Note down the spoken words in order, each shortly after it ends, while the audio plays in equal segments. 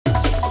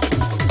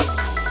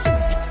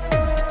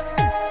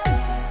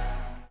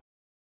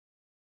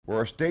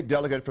where a state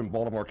delegate from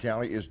Baltimore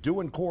County is due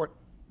in court,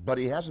 but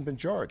he hasn't been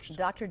charged.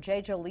 Dr.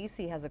 J.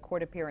 Jolisi has a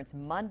court appearance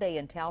Monday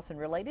in Towson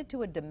related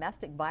to a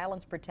domestic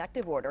violence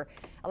protective order.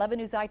 11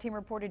 News I-Team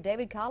reporter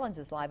David Collins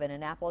is live in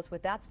Annapolis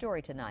with that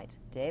story tonight.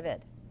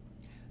 David.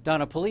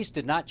 Donna, police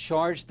did not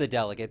charge the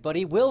delegate, but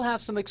he will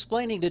have some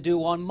explaining to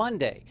do on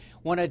Monday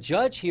when a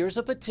judge hears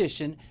a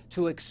petition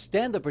to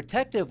extend the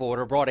protective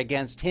order brought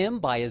against him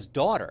by his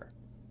daughter.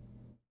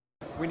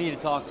 We need to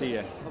talk to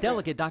you.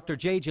 Delegate Dr.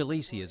 J.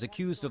 Jolisi is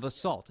accused of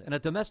assault and a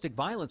domestic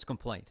violence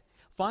complaint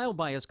filed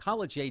by his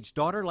college-age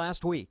daughter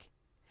last week.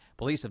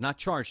 Police have not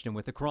charged him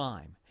with the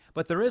crime,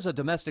 but there is a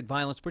domestic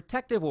violence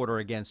protective order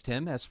against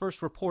him, as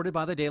first reported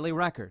by the Daily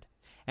Record,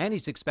 and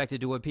he's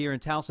expected to appear in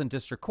Towson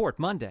District Court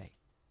Monday.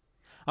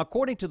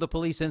 According to the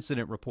police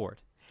incident report,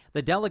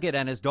 the delegate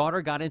and his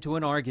daughter got into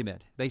an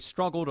argument. They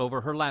struggled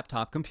over her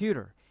laptop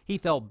computer. He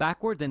fell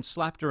backward, then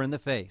slapped her in the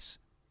face.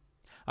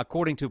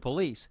 According to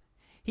police,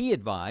 he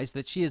advised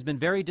that she has been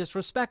very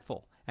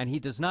disrespectful and he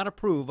does not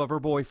approve of her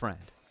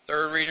boyfriend.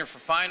 Third reader for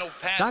final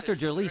passage. Dr.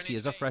 Jolisi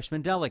is a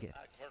freshman delegate.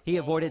 He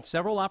avoided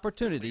several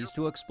opportunities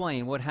to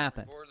explain what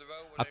happened.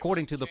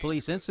 According to the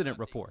police incident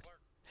report,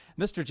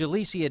 Mr.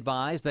 Jolisi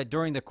advised that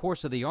during the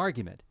course of the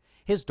argument,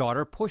 his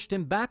daughter pushed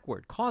him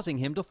backward, causing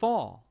him to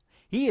fall.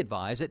 He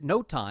advised at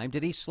no time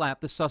did he slap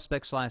the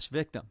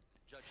suspect/victim.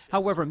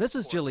 However,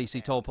 Mrs.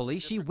 Jolisi told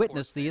police she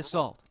witnessed the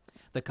assault.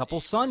 The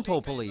couple's son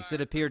told police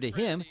it appeared to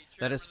him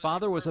that his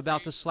father was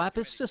about to slap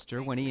his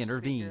sister when he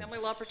intervened. Family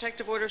Law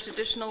Protective Orders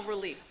additional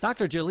relief.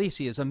 Dr.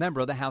 Jolisi is a member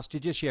of the House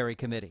Judiciary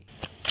Committee.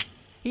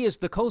 He is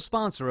the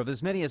co-sponsor of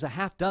as many as a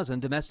half-dozen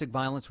domestic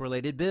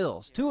violence-related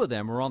bills. 2 of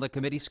them were on the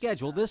committee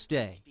schedule this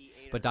day,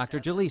 but Dr.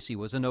 Jolisi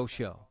was a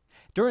no-show.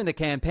 During the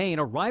campaign,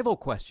 a rival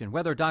questioned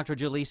whether Dr.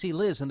 Jolisi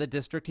lives in the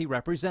district he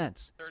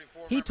represents.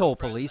 He told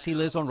police he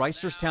lives on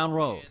Reisterstown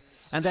Road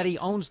and that he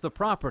owns the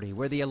property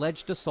where the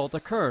alleged assault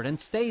occurred and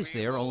stays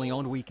there only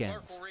on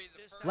weekends.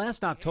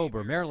 Last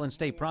October, Maryland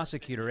State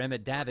Prosecutor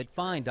Emmett Davitt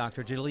fined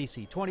Dr.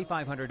 Jolisi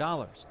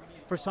 $2,500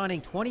 for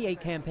signing 28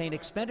 campaign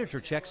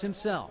expenditure checks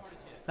himself.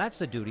 That's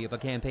the duty of a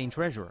campaign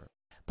treasurer.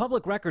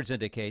 Public records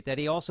indicate that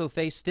he also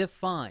faced stiff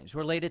fines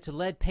related to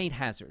lead paint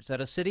hazards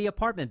at a city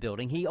apartment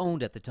building he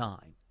owned at the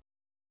time.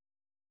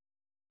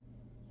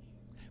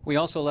 We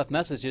also left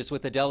messages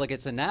with the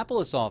delegate's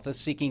Annapolis office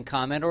seeking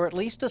comment or at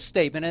least a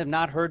statement and have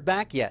not heard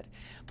back yet.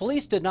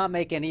 Police did not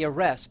make any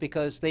arrests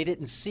because they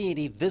didn't see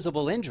any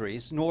visible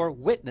injuries nor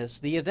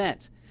witness the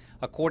event.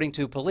 According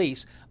to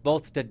police,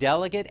 both the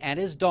delegate and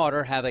his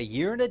daughter have a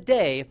year and a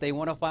day if they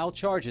want to file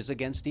charges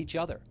against each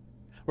other.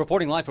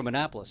 Reporting live from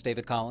Annapolis,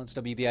 David Collins,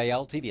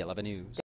 WBAL-TV 11 News.